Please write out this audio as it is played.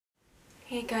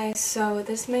Hey guys, so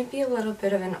this might be a little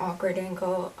bit of an awkward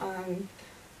angle,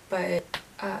 but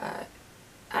I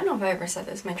don't know if I ever said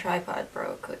this, my tripod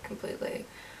broke like completely.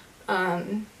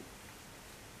 So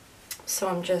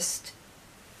I'm just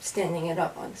standing it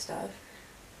up on stuff.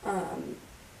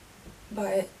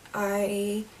 But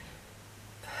I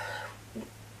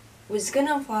was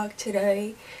gonna vlog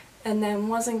today and then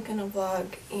wasn't gonna vlog,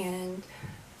 and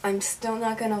I'm still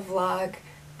not gonna vlog,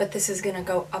 but this is gonna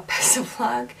go up as a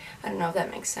vlog. I don't know if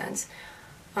that makes sense.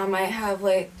 I have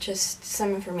like just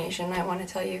some information I want to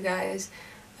tell you guys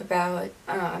about,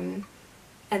 and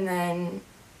then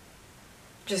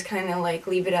just kind of like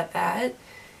leave it at that.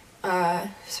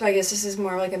 So I guess this is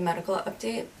more like a medical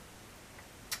update.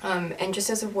 And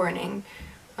just as a warning,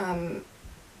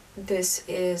 this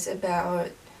is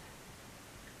about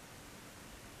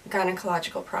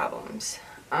gynecological problems.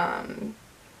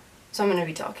 So I'm going to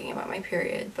be talking about my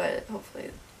period, but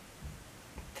hopefully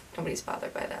nobody's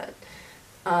bothered by that.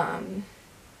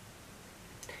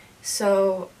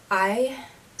 So I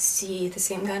see the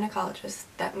same gynecologist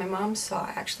that my mom saw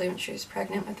actually when she was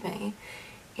pregnant with me,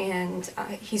 and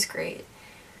he's great.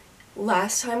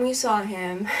 Last time we saw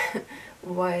him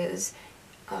was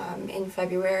in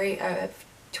February of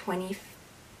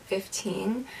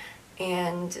 2015,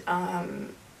 and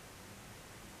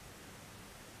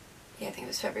yeah, I think it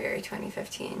was February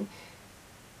 2015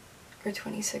 or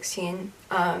 2016.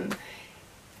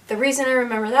 The reason I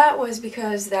remember that was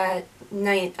because that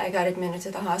night I got admitted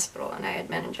to the hospital and I had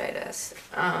meningitis.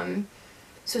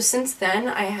 So since then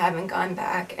I haven't gone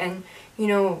back, and you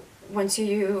know, once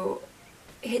you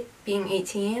hit being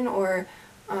 18 or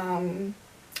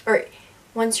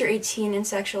once you're 18 and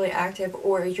sexually active,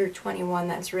 or you're 21,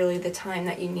 that's really the time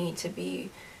that you need to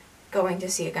be going to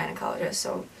see a gynecologist.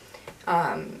 So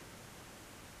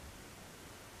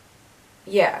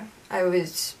yeah, I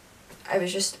was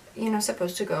just, you know,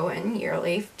 supposed to go in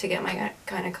yearly to get my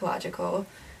gynecological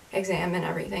exam and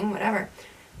everything, whatever.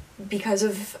 Because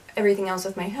of everything else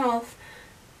with my health,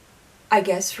 I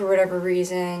guess for whatever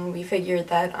reason, we figured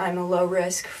that I'm a low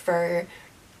risk for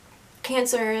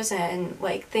cancers and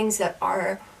like things that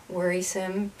are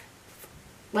worrisome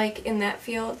like in that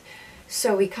field.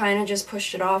 So we kind of just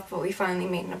pushed it off, but we finally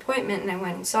made an appointment and I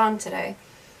went and saw him today.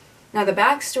 Now the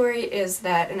backstory is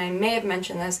that, and I may have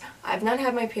mentioned this, I've not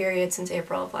had my period since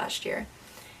April of last year.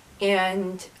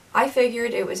 And I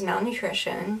figured it was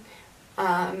malnutrition,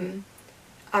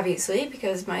 obviously,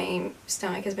 because my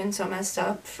stomach has been so messed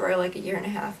up for like a year and a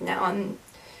half now, and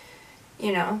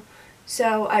you know.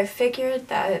 So I figured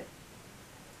that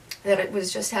it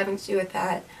was just having to do with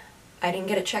that. I didn't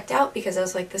get it checked out because I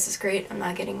was like, this is great, I'm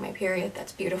not getting my period,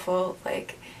 that's beautiful,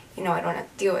 like, you know, I don't have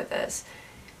to deal with this.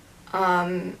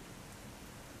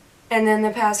 And then the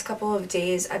past couple of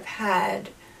days I've had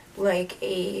like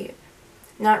a,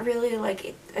 not really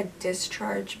like a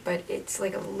discharge, but it's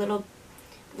like a little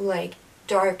like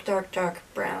dark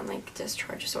brown like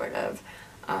discharge sort of,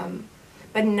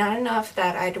 but not enough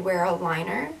that I'd wear a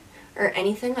liner or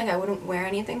anything. Like I wouldn't wear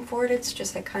anything for it, it's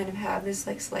just I kind of have this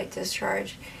like slight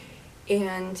discharge.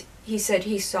 And he said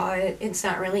he saw it, it's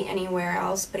not really anywhere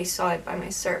else, but he saw it by my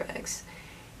cervix.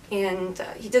 And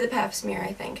he did the pap smear,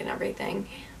 I think, and everything.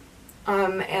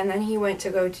 And then he went to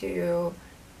go to,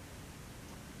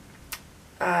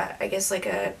 I guess like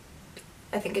I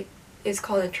think it is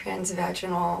called a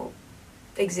transvaginal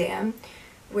exam,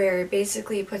 where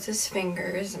basically he puts his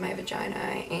fingers in my vagina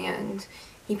and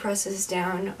he presses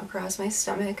down across my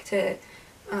stomach to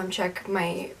check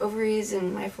my ovaries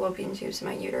and my fallopian tubes and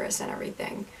my uterus and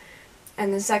everything.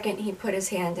 And the second he put his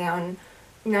hand down,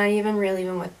 not even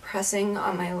with pressing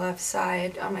on my left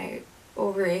side, on my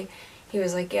ovary, he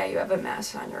was like, yeah, you have a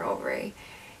mass on your ovary.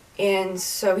 And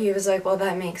so he was like, well,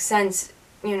 that makes sense,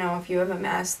 you know, if you have a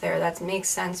mass there, that makes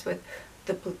sense with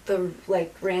the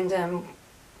like random,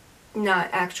 not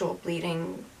actual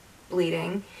bleeding,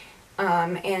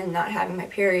 and not having my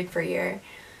period for a year.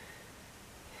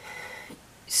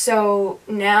 So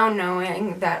now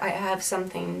knowing that I have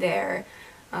something there,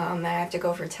 that I have to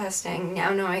go for testing,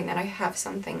 now knowing that I have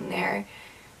something there,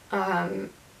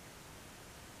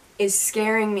 is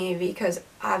scaring me, because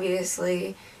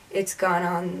obviously it's gone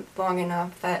on long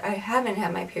enough that I haven't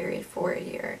had my period for a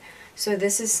year. So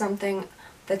this is something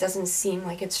that doesn't seem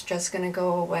like it's just going to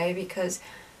go away, because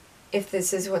if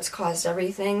this is what's caused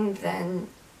everything, then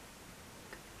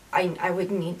I would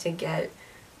need to get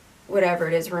whatever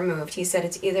it is removed. He said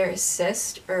it's either a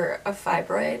cyst or a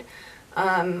fibroid.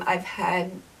 I've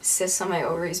had cysts on my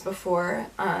ovaries before.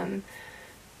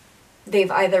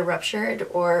 They've either ruptured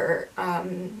or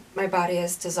my body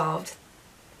has dissolved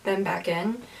them back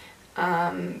in.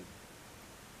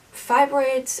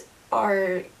 Fibroids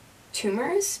are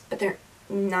tumors, but they're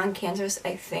non-cancerous,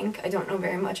 I think. I don't know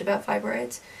very much about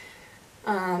fibroids.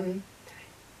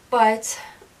 But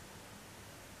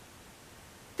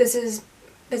this is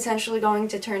potentially going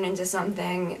to turn into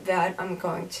something that I'm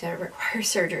going to require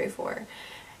surgery for.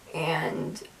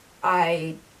 And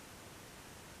I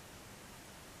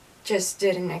just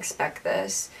didn't expect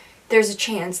this. There's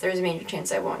a major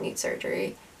chance I won't need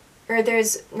surgery. Or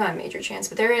there's not a major chance,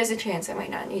 but there is a chance I might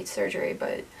not need surgery,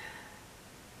 but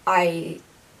I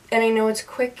know it's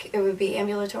quick, it would be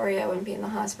ambulatory, I wouldn't be in the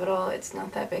hospital, it's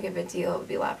not that big of a deal, it would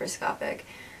be laparoscopic,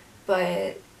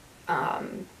 but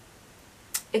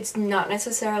it's not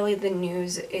necessarily the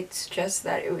news, it's just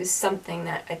that it was something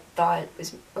that I thought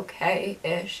was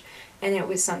okay-ish, and it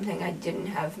was something I didn't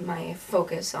have my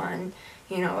focus on.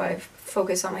 You know, I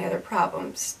focused on my other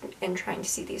problems and trying to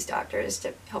see these doctors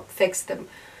to help fix them,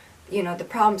 you know, the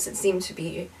problems that seem to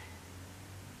be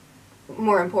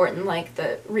more important, like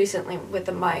recently with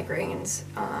the migraines,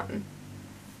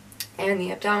 and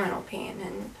the abdominal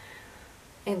pain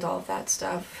and all of that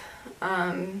stuff.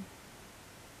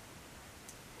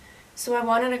 So I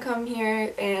wanted to come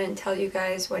here and tell you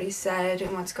guys what he said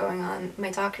and what's going on.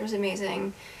 My doctor's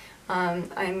amazing.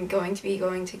 I'm going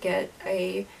to get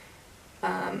a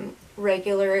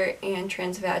regular and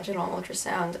transvaginal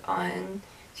ultrasound on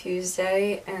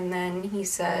Tuesday, and then he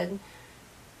said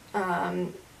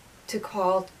to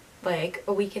call like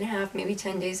a week and a half, maybe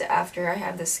 10 days after I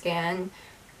have the scan,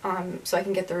 so I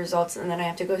can get the results, and then I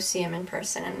have to go see him in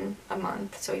person in a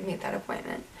month, so we made that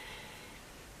appointment.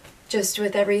 Just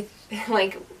with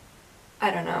like,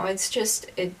 I don't know, it's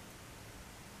just,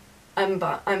 I'm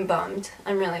bummed.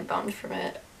 I'm really bummed from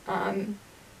it.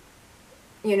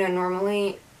 You know,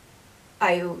 normally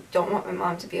I don't want my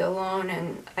mom to be alone,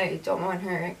 and I don't want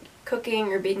her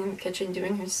cooking or being in the kitchen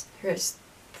doing her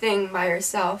thing by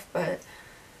herself, but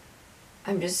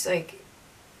I'm just like,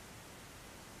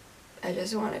 I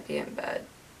just want to be in bed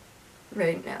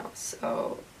right now,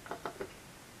 so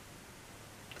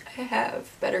I have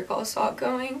Better Call Saul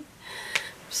going.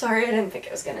 Sorry, I didn't think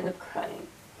I was gonna end up crying.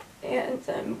 And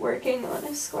I'm working on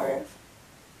a scarf.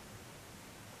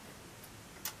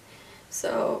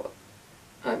 So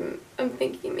I'm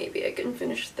thinking maybe I can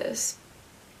finish this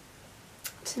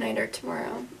tonight or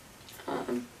tomorrow.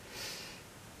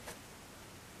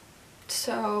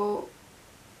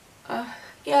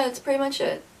 Yeah, that's pretty much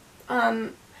it.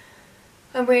 I'm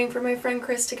waiting for my friend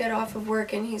Chris to get off of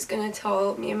work, and he's gonna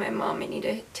tell me and my mom I need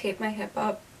to tape my hip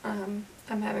up. I'm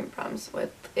having problems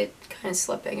with it kind of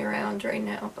slipping around right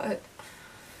now, but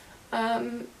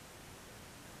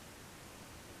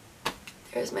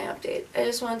there's my update. I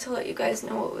just wanted to let you guys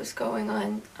know what was going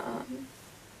on.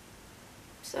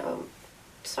 So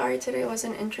sorry today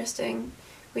wasn't interesting.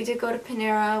 We did go to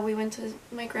Panera, we went to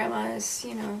my grandma's,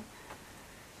 you know,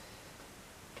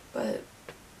 but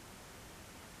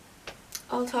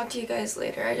I'll talk to you guys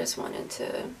later. I just wanted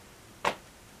to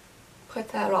put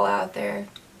that all out there,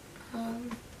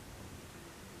 and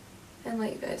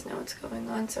let you guys know what's going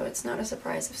on, so it's not a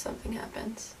surprise if something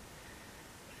happens.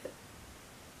 But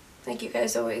thank you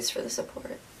guys always for the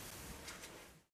support.